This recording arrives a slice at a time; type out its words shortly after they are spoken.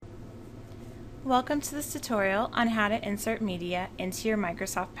Welcome to this tutorial on how to insert media into your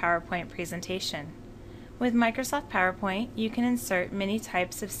Microsoft PowerPoint presentation. With Microsoft PowerPoint, you can insert many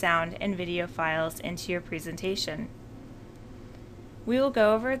types of sound and video files into your presentation. We will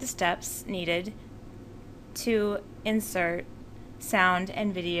go over the steps needed to insert sound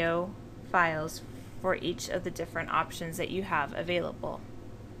and video files for each of the different options that you have available.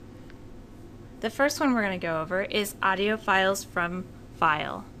 The first one we're going to go over is audio files from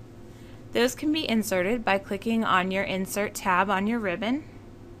file. Those can be inserted by clicking on your Insert tab on your ribbon,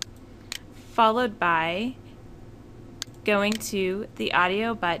 followed by going to the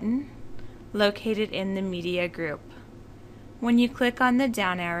Audio button located in the Media group. When you click on the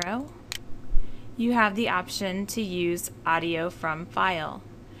down arrow, you have the option to use Audio from File.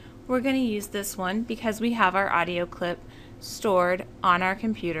 We're going to use this one because we have our audio clip stored on our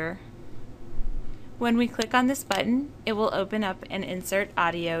computer. When we click on this button, it will open up an Insert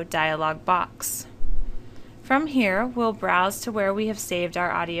Audio dialog box. From here, we'll browse to where we have saved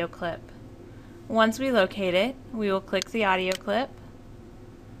our audio clip. Once we locate it, we will click the audio clip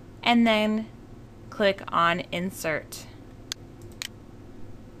and then click on Insert.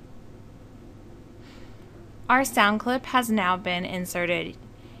 Our sound clip has now been inserted.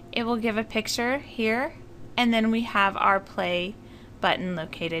 It will give a picture here, and then we have our play button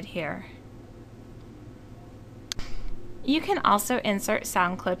located here. You can also insert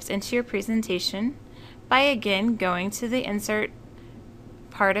sound clips into your presentation by again going to the Insert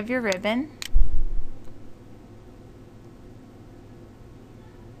part of your ribbon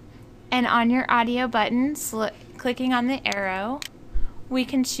and on your audio button, clicking on the arrow, we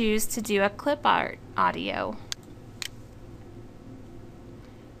can choose to do a clip art audio.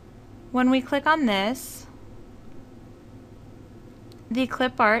 When we click on this, the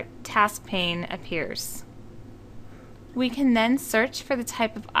clip art task pane appears. We can then search for the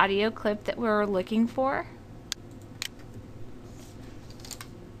type of audio clip that we're looking for.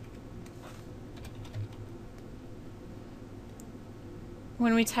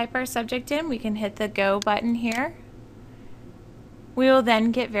 When we type our subject in, we can hit the Go button here. We will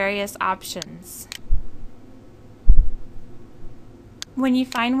then get various options. When you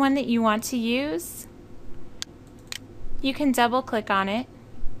find one that you want to use, you can double click on it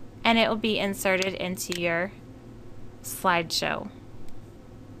and it will be inserted into your slideshow.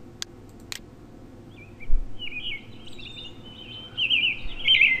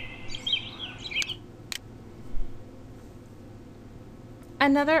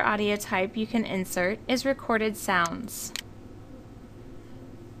 Another audio type you can insert is recorded sounds.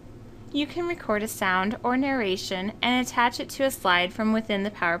 You can record a sound or narration and attach it to a slide from within the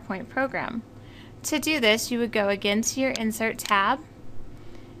PowerPoint program. To do this, you would go again to your Insert tab,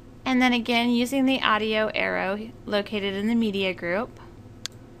 and then again using the audio arrow located in the Media group,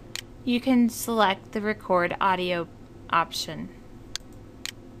 you can select the Record Audio option.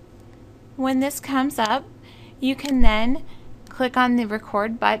 When this comes up, you can then click on the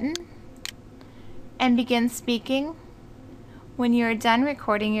Record button and begin speaking. When you are done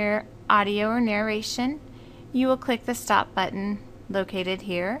recording your audio or narration, you will click the Stop button located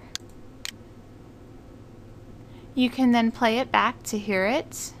here. You can then play it back to hear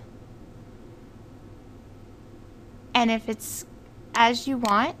it. And if it's as you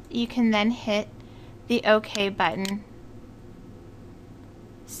want, you can then hit the OK button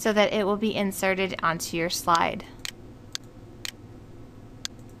so that it will be inserted onto your slide.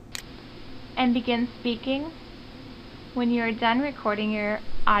 And begin speaking. When you are done recording your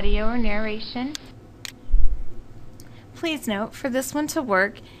audio or narration, please note, for this one to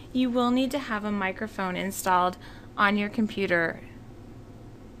work, you will need to have a microphone installed on your computer.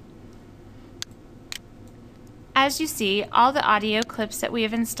 As you see, all the audio clips that we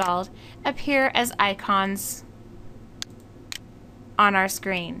have installed appear as icons on our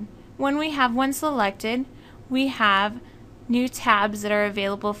screen. When we have one selected, we have new tabs that are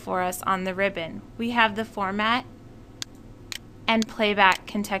available for us on the ribbon. We have the Format and Playback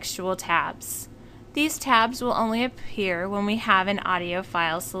contextual tabs. These tabs will only appear when we have an audio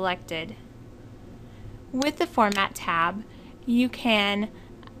file selected. With the Format tab, you can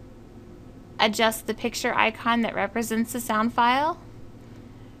adjust the picture icon that represents the sound file.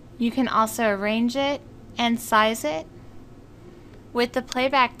 You can also arrange it and size it. With the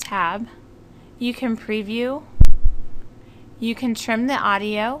Playback tab, you can preview, you can trim the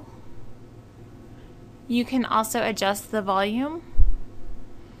audio, you can also adjust the volume,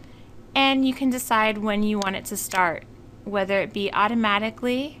 and you can decide when you want it to start, whether it be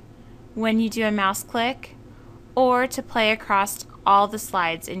automatically when you do a mouse click or to play across all the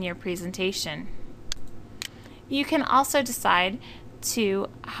slides in your presentation. You can also decide to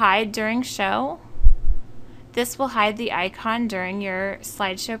hide during show. This will hide the icon during your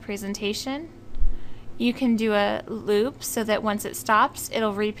slideshow presentation. You can do a loop so that once it stops,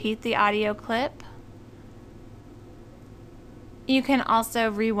 it'll repeat the audio clip. You can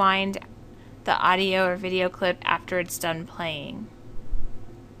also rewind the audio or video clip after it's done playing.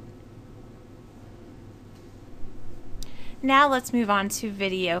 Now let's move on to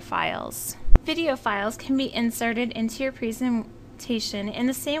video files. Video files can be inserted into your presentation in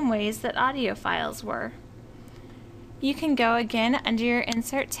the same ways that audio files were. You can go again under your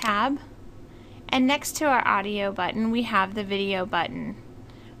Insert tab, and next to our audio button we have the video button.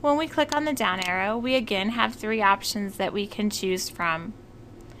 When we click on the down arrow, we again have three options that we can choose from.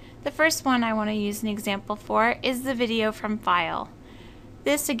 The first one I want to use an example for is the video from file.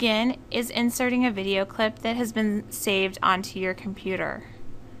 This again is inserting a video clip that has been saved onto your computer.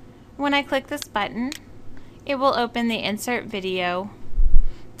 When I click this button, it will open the Insert Video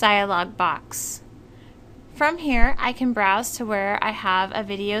dialog box. From here, I can browse to where I have a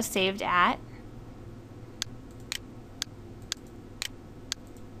video saved at.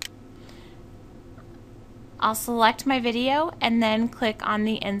 I'll select my video and then click on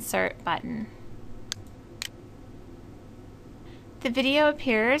the Insert button. The video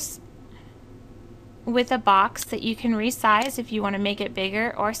appears with a box that you can resize if you want to make it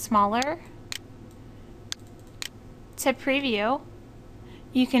bigger or smaller. To preview,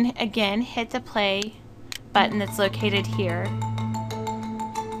 you can again hit the play button that's located here.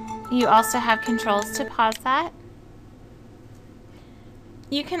 You also have controls to pause that.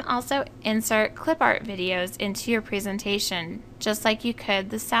 You can also insert clip art videos into your presentation, just like you could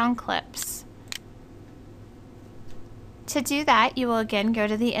the sound clips. To do that, you will again go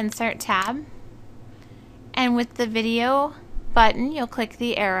to the Insert tab, and with the video button, you'll click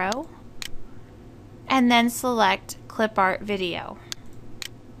the arrow, and then select Clip Art Video.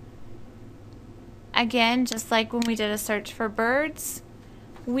 Again, just like when we did a search for birds,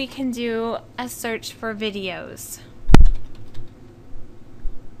 we can do a search for videos.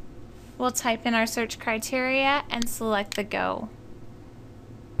 We'll type in our search criteria and select the Go.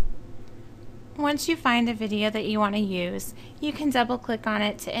 Once you find a video that you want to use, you can double click on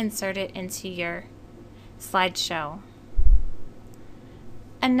it to insert it into your slideshow.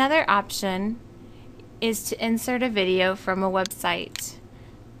 Another option is to insert a video from a website.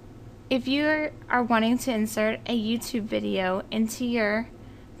 If you are wanting to insert a YouTube video into your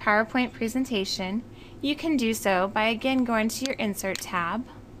PowerPoint presentation, you can do so by again going to your Insert tab,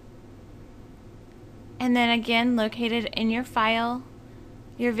 and then again located in your file,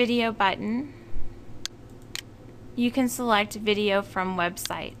 your video button, you can select Video from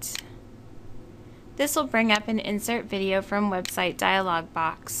Website. This will bring up an Insert Video from Website dialog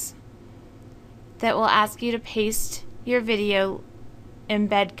box that will ask you to paste your video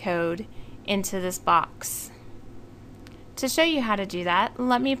embed code into this box. To show you how to do that,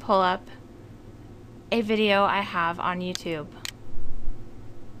 let me pull up a video I have on YouTube.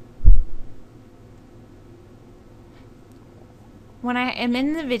 When I am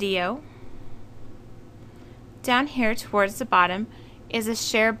in the video, down here towards the bottom is a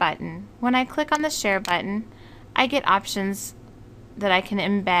share button. When I click on the share button, I get options that I can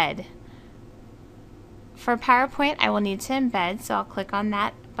embed. For PowerPoint, I will need to embed, so I'll click on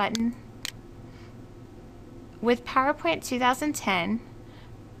that button. With PowerPoint 2010,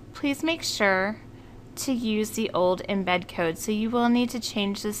 please make sure to use the old embed code, so you will need to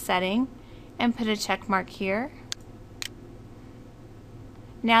change this setting and put a check mark here.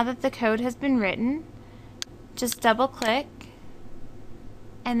 Now that the code has been written, just double click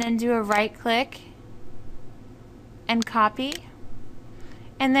and then do a right click and copy,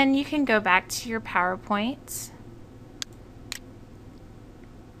 and then you can go back to your PowerPoint,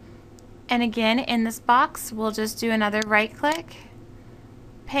 and again in this box we'll just do another right click,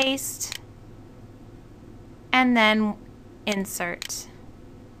 paste, and then insert.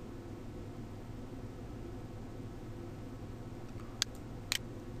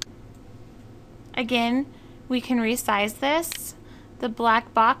 Again, we can resize this. The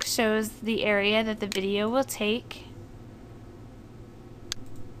black box shows the area that the video will take.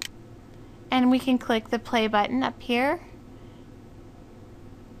 And we can click the play button up here.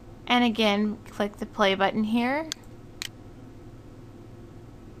 And again, click the play button here.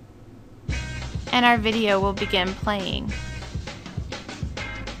 And our video will begin playing.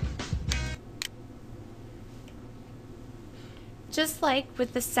 Just like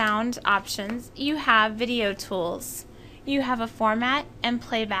with the sound options, you have video tools. You have a format and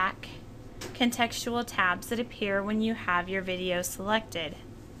playback contextual tabs that appear when you have your video selected.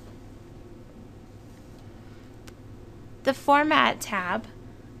 The Format tab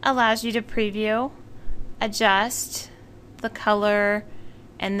allows you to preview, adjust the color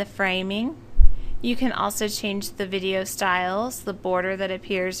and the framing. You can also change the video styles, the border that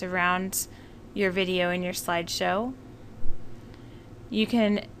appears around your video in your slideshow. You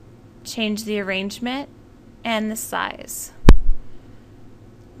can change the arrangement and the size.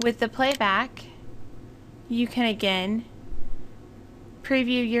 With the playback, you can again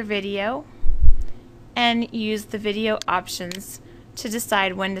preview your video and use the video options to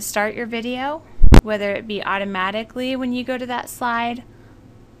decide when to start your video, whether it be automatically when you go to that slide,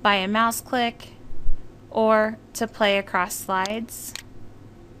 by a mouse click, or to play across slides.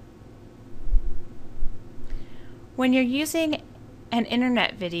 When you're using an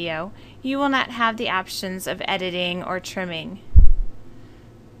internet video, you will not have the options of editing or trimming.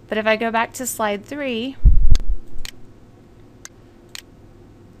 But if I go back to slide 3,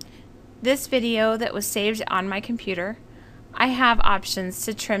 this video that was saved on my computer, I have options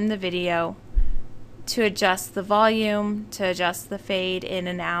to trim the video, to adjust the volume, to adjust the fade in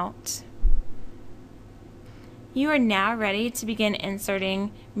and out. You are now ready to begin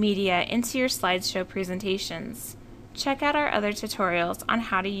inserting media into your slideshow presentations. Check out our other tutorials on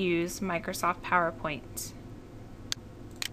how to use Microsoft PowerPoint.